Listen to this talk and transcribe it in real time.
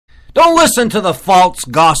Don't listen to the false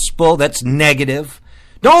gospel that's negative.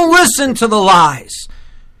 Don't listen to the lies.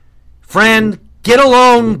 Friend, get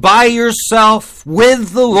alone by yourself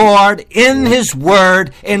with the Lord in His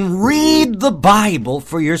Word and read the Bible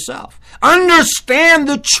for yourself. Understand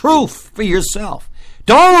the truth for yourself.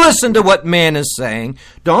 Don't listen to what man is saying.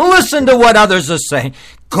 Don't listen to what others are saying.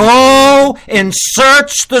 Go and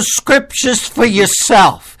search the Scriptures for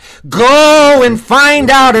yourself. Go and find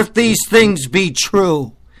out if these things be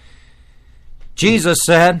true. Jesus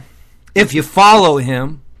said, if you follow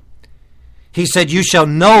Him, He said, you shall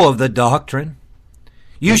know of the doctrine.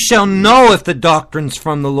 You shall know if the doctrine's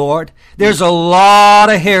from the Lord. There's a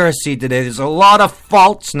lot of heresy today. There's a lot of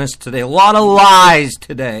falseness today. A lot of lies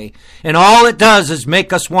today. And all it does is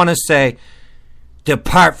make us want to say,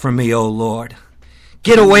 depart from me, O Lord.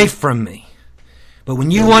 Get away from me. But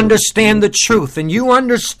when you understand the truth and you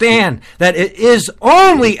understand that it is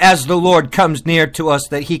only as the Lord comes near to us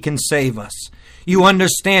that He can save us, you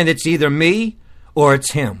understand it's either me or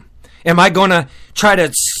it's Him. Am I going to try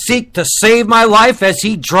to seek to save my life as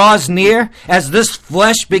He draws near, as this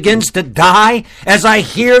flesh begins to die, as I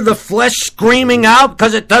hear the flesh screaming out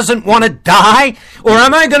because it doesn't want to die? Or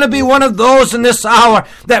am I going to be one of those in this hour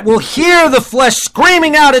that will hear the flesh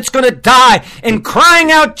screaming out it's going to die and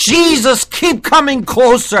crying out, Jesus, keep coming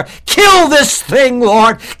closer. Kill this thing,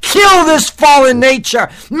 Lord. Kill this fallen nature.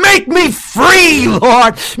 Make me free,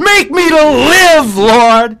 Lord. Make me to live,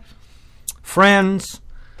 Lord. Friends,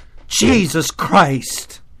 Jesus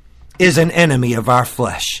Christ is an enemy of our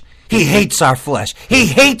flesh. He hates our flesh. He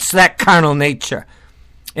hates that carnal nature.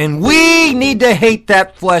 And we need to hate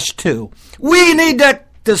that flesh too. We need to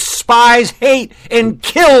despise, hate, and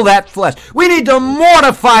kill that flesh. We need to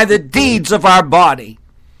mortify the deeds of our body.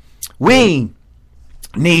 We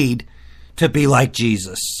need to be like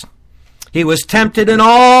Jesus. He was tempted in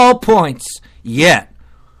all points, yet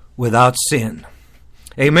without sin.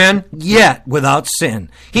 Amen? Yet without sin.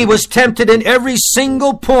 He was tempted in every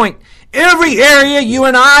single point. Every area you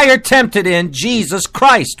and I are tempted in, Jesus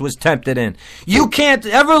Christ was tempted in. You can't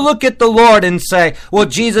ever look at the Lord and say, well,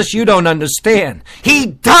 Jesus, you don't understand. He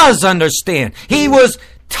does understand. He was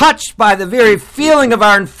touched by the very feeling of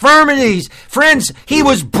our infirmities. Friends, He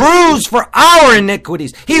was bruised for our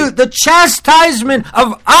iniquities. The chastisement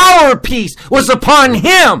of our peace was upon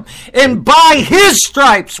Him, and by His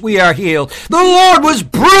stripes we are healed. The Lord was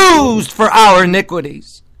bruised for our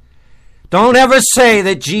iniquities. Don't ever say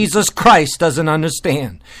that Jesus Christ doesn't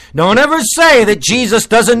understand. Don't ever say that Jesus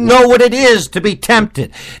doesn't know what it is to be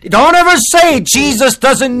tempted. Don't ever say Jesus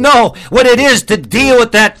doesn't know what it is to deal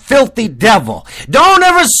with that filthy devil. Don't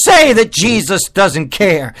ever say that Jesus doesn't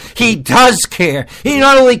care. He does care. He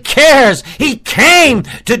not only cares, He came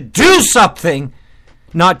to do something,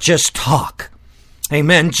 not just talk.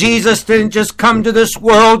 Amen. Jesus didn't just come to this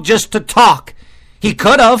world just to talk. He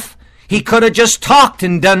could have. He could have just talked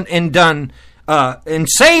and done and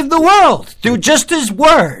saved the world through just His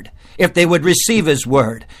word, if they would receive His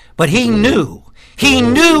word. But He knew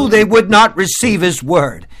they would not receive His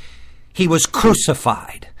word. He was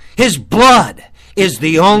crucified. His blood is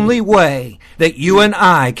the only way that you and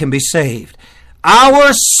I can be saved.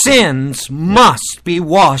 Our sins must be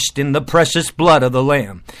washed in the precious blood of the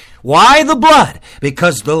Lamb. Why the blood?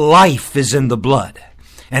 Because the life is in the blood.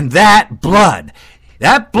 And that blood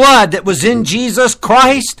that was in Jesus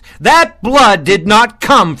Christ, that blood did not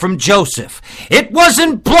come from Joseph. It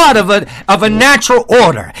wasn't blood of a natural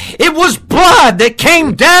order. It was blood that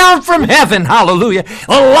came down from heaven. Hallelujah.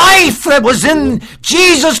 The life that was in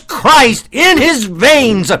Jesus Christ, in His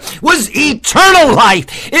veins, was eternal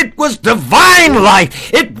life. It was divine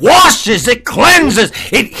life. It washes, it cleanses,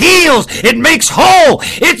 it heals, it makes whole.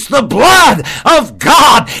 It's the blood of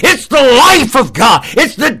God. It's the life of God.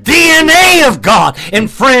 It's the DNA of God. And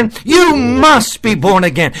friend, you must be born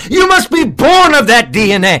again. You must be born of that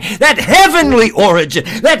DNA, that heavenly origin,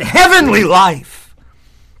 that heavenly life.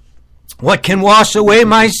 What can wash away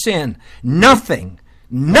my sin? Nothing.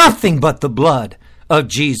 Nothing but the blood of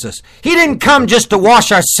Jesus. He didn't come just to wash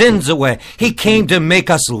our sins away. He came to make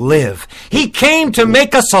us live. He came to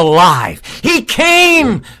make us alive. He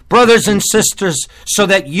came, brothers and sisters, so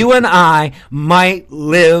that you and I might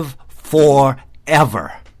live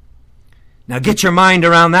forever. Now get your mind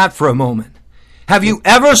around that for a moment. Have you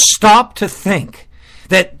ever stopped to think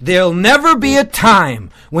that there'll never be a time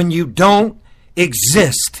when you don't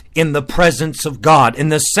exist in the presence of God, in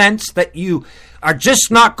the sense that you are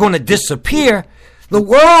just not going to disappear? The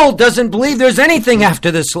world doesn't believe there's anything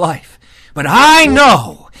after this life. But I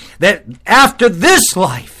know that after this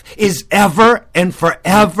life is ever and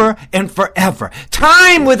forever and forever.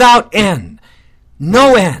 Time without end.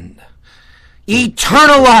 No end.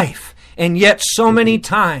 eternal life. And yet so many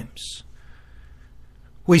times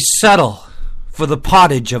we settle for the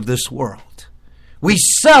pottage of this world. We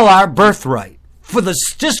sell our birthright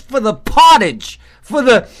just for the pottage,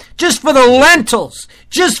 just for the lentils,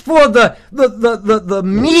 just for the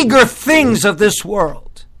meager things of this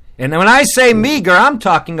world. And when I say meager, I'm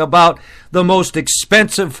talking about the most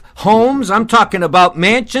expensive homes. I'm talking about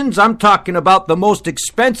mansions. I'm talking about the most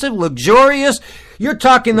expensive, luxurious. You're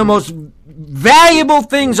talking the most valuable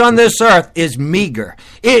things on this earth is meager.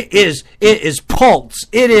 It is pulse.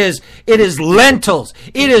 It is lentils.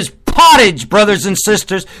 It is pottage, brothers and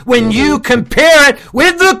sisters, when you compare it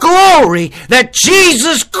with the glory that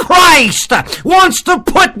Jesus Christ wants to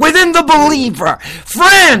put within the believer.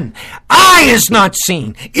 Friend, eye has not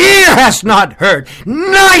seen, ear has not heard,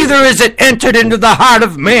 neither is it entered into the heart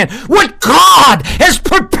of man what God has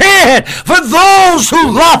prepared for those who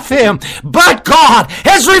love him. But God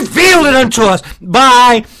has revealed it unto us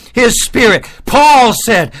by his Spirit. Paul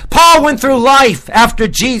went through life after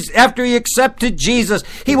he accepted Jesus.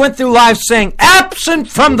 He went through life saying, absent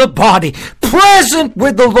from the body, present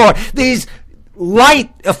with the Lord. These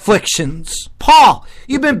light afflictions. Paul,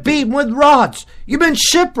 you've been beaten with rods. You've been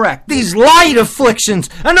shipwrecked. These light afflictions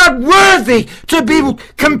are not worthy to be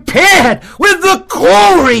compared with the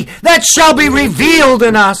glory that shall be revealed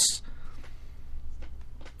in us.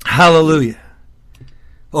 Hallelujah.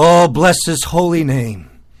 Oh, bless his holy name.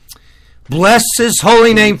 Bless his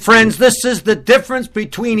holy name, friends. This is the difference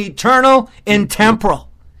between eternal and temporal.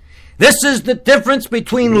 This is the difference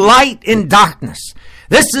between light and darkness.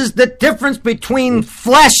 This is the difference between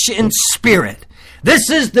flesh and spirit. This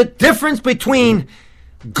is the difference between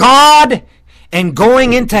God and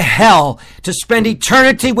going into hell to spend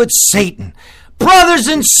eternity with Satan. Brothers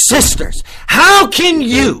and sisters, how can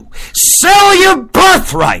you sell your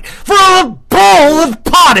birthright for a bowl of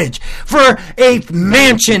pottage, for a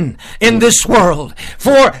mansion in this world,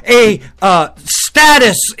 for a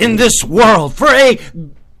status in this world, for a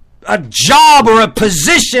job or a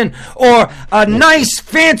position or a nice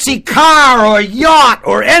fancy car or a yacht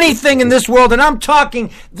or anything in this world? And I'm talking,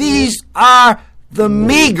 these are the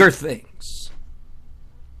meager things.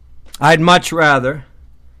 I'd much rather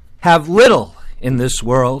have little in this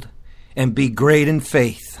world and be great in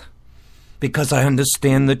faith, because I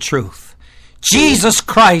understand the truth. Jesus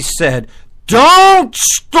Christ said, don't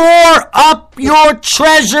store up your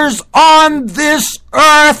treasures on this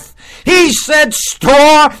earth. He said,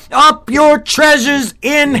 store up your treasures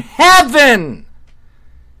in heaven.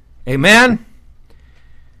 Amen.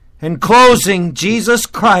 In closing, Jesus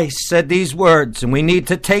Christ said these words, and we need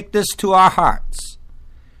to take this to our hearts.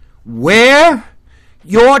 Where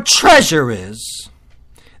your treasure is,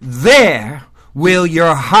 there will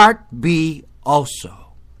your heart be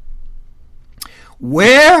also.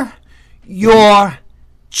 Where your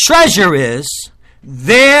treasure is,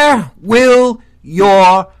 there will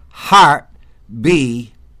your heart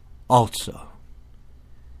be also.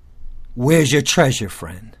 Where's your treasure,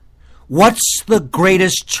 friend? What's the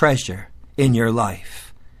greatest treasure in your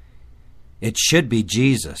life? It should be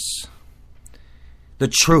Jesus. The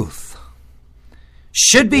truth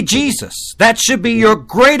should be Jesus. That should be your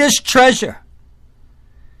greatest treasure.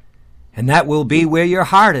 And that will be where your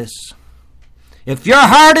heart is. If your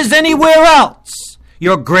heart is anywhere else,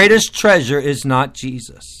 your greatest treasure is not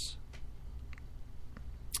Jesus.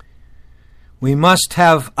 We must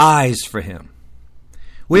have eyes for him.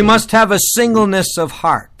 We must have a singleness of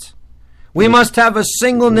heart. We must have a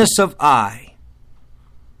singleness of eye.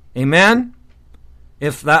 Amen?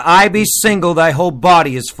 If thy eye be single, thy whole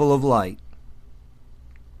body is full of light.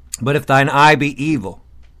 But if thine eye be evil.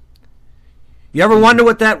 You ever wonder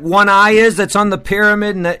what that one eye is that's on the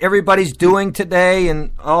pyramid and that everybody's doing today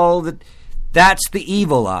and all that? That's the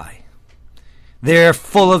evil eye. They're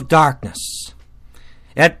full of darkness.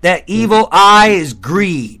 That evil eye is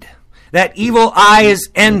greed. That evil eye is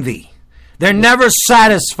envy. They're never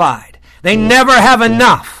satisfied. They never have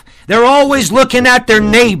enough. They're always looking at their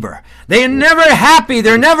neighbor. They're never happy.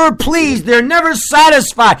 They're never pleased. They're never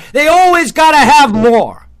satisfied. They always got to have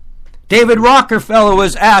more. David Rockefeller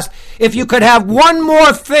was asked, if you could have one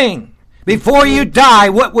more thing before you die,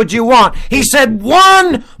 what would you want? He said,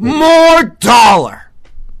 $1 more.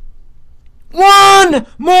 $1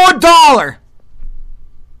 more.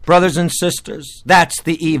 Brothers and sisters, that's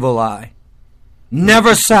the evil eye.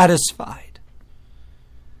 Never satisfied.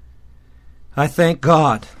 I thank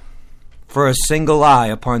God for a single eye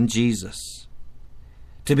upon Jesus,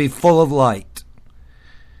 to be full of light.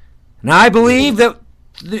 And I believe that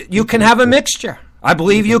you can have a mixture. I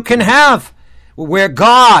believe you can have where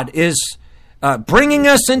God is bringing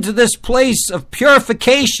us into this place of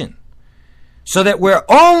purification, so that we're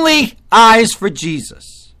only eyes for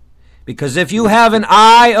Jesus. Because if you have an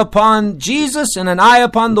eye upon Jesus and an eye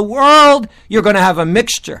upon the world, you're going to have a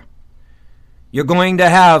mixture. You're going to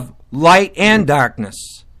have light and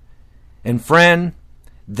darkness. And friend,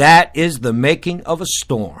 that is the making of a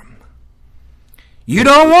storm. You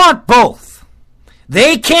don't want both.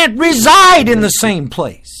 They can't reside in the same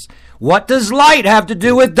place. What does light have to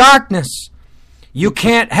do with darkness? You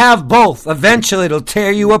can't have both. Eventually it'll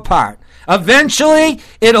tear you apart. Eventually,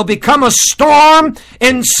 it'll become a storm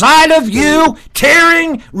inside of you,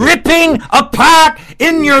 tearing, ripping apart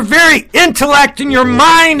in your very intellect, in your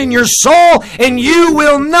mind, in your soul, and you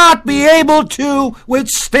will not be able to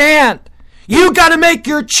withstand. You got to make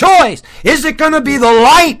your choice. Is it going to be the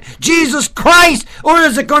light, Jesus Christ, or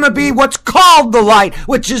is it going to be what's called the light,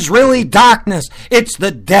 which is really darkness? It's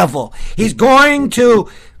the devil. He's going to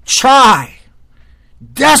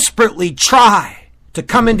desperately try to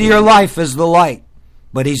come into your life as the light,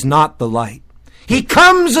 but he's not the light. He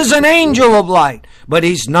comes as an angel of light, but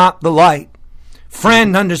he's not the light.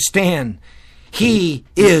 Friend, understand, he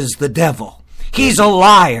is the devil. He's a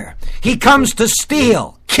liar. He comes to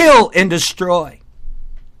steal, kill, and destroy.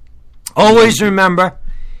 Always remember,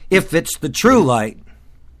 if it's the true light,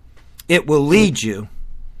 it will lead you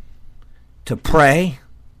to pray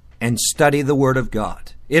and study the Word of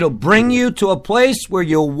God. It'll bring you to a place where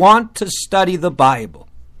you'll want to study the Bible.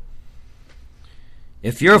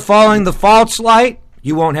 If you're following the false light,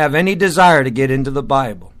 you won't have any desire to get into the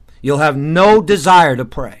Bible. You'll have no desire to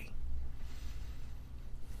pray.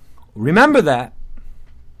 Remember that.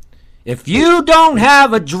 If you don't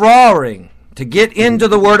have a drawing to get into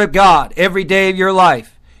the Word of God every day of your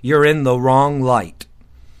life, you're in the wrong light.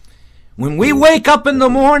 When we wake up in the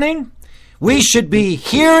morning, we should be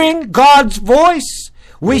hearing God's voice.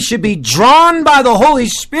 We should be drawn by the Holy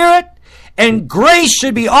Spirit, and grace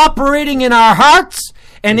should be operating in our hearts.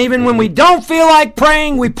 And even when we don't feel like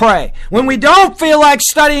praying, we pray. When we don't feel like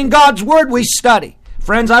studying God's Word, we study.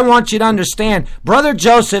 Friends, I want you to understand, Brother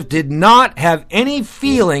Joseph did not have any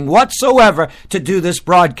feeling whatsoever to do this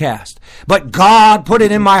broadcast. But God put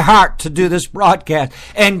it in my heart to do this broadcast.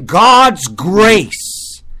 And God's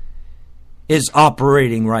grace is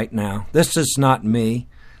operating right now. This is not me.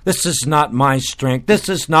 This is not my strength. This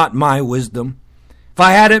is not my wisdom. If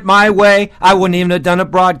I had it my way, I wouldn't even have done a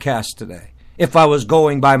broadcast today if I was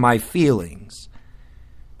going by my feelings.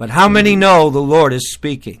 But how many know the Lord is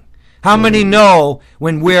speaking? How many know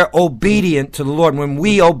when we're obedient to the Lord, when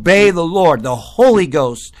we obey the Lord, the Holy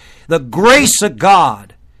Ghost, the grace of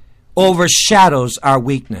God overshadows our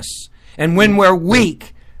weakness. And when we're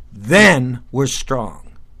weak, then we're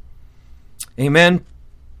strong. Amen.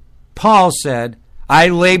 Paul said, I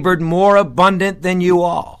labored more abundant than you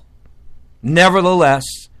all. Nevertheless,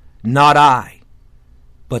 not I,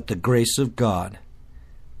 but the grace of God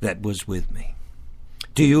that was with me.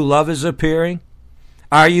 Do you love his appearing?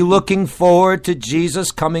 Are you looking forward to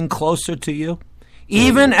Jesus coming closer to you?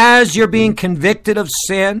 Even as you're being convicted of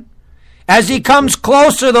sin, as he comes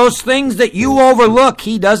closer, those things that you overlook,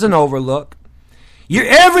 he doesn't overlook.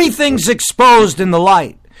 Everything's exposed in the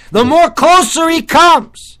light. The more closer he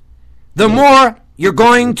comes, the more you're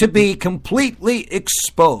going to be completely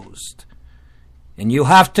exposed. And you'll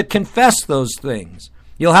have to confess those things.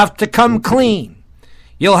 You'll have to come clean.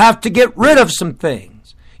 You'll have to get rid of some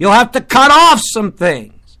things. You'll have to cut off some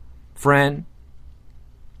things. Friend,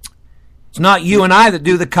 it's not you and I that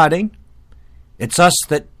do the cutting. It's us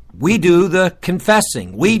that we do the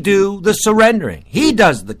confessing. We do the surrendering. He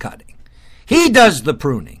does the cutting. He does the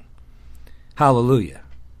pruning. Hallelujah.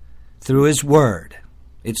 Through his word.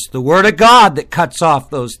 It's the word of God that cuts off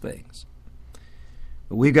those things.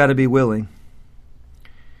 But we've got to be willing.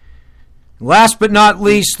 Last but not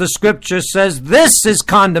least, the scripture says this is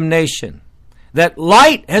condemnation, that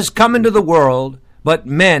light has come into the world, but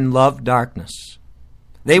men love darkness.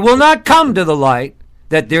 They will not come to the light,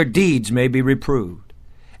 that their deeds may be reproved.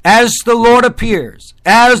 As the Lord appears,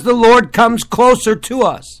 as the Lord comes closer to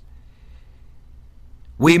us,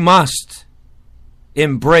 we must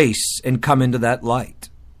embrace and come into that light.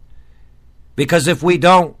 Because if we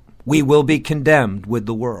don't, we will be condemned with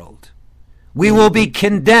the world. We will be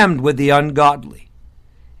condemned with the ungodly,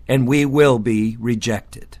 and we will be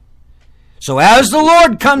rejected. So as the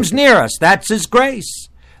Lord comes near us, that's his grace.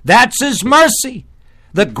 That's his mercy.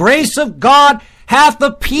 The grace of God hath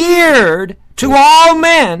appeared to all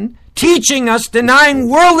men, teaching us, denying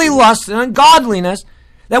worldly lust and ungodliness,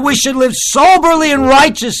 that we should live soberly and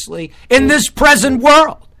righteously in this present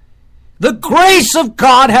world. The grace of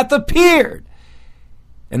God hath appeared.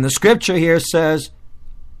 And the scripture here says,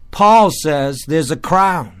 Paul says, there's a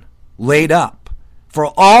crown laid up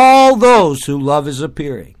for all those who love his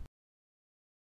appearing.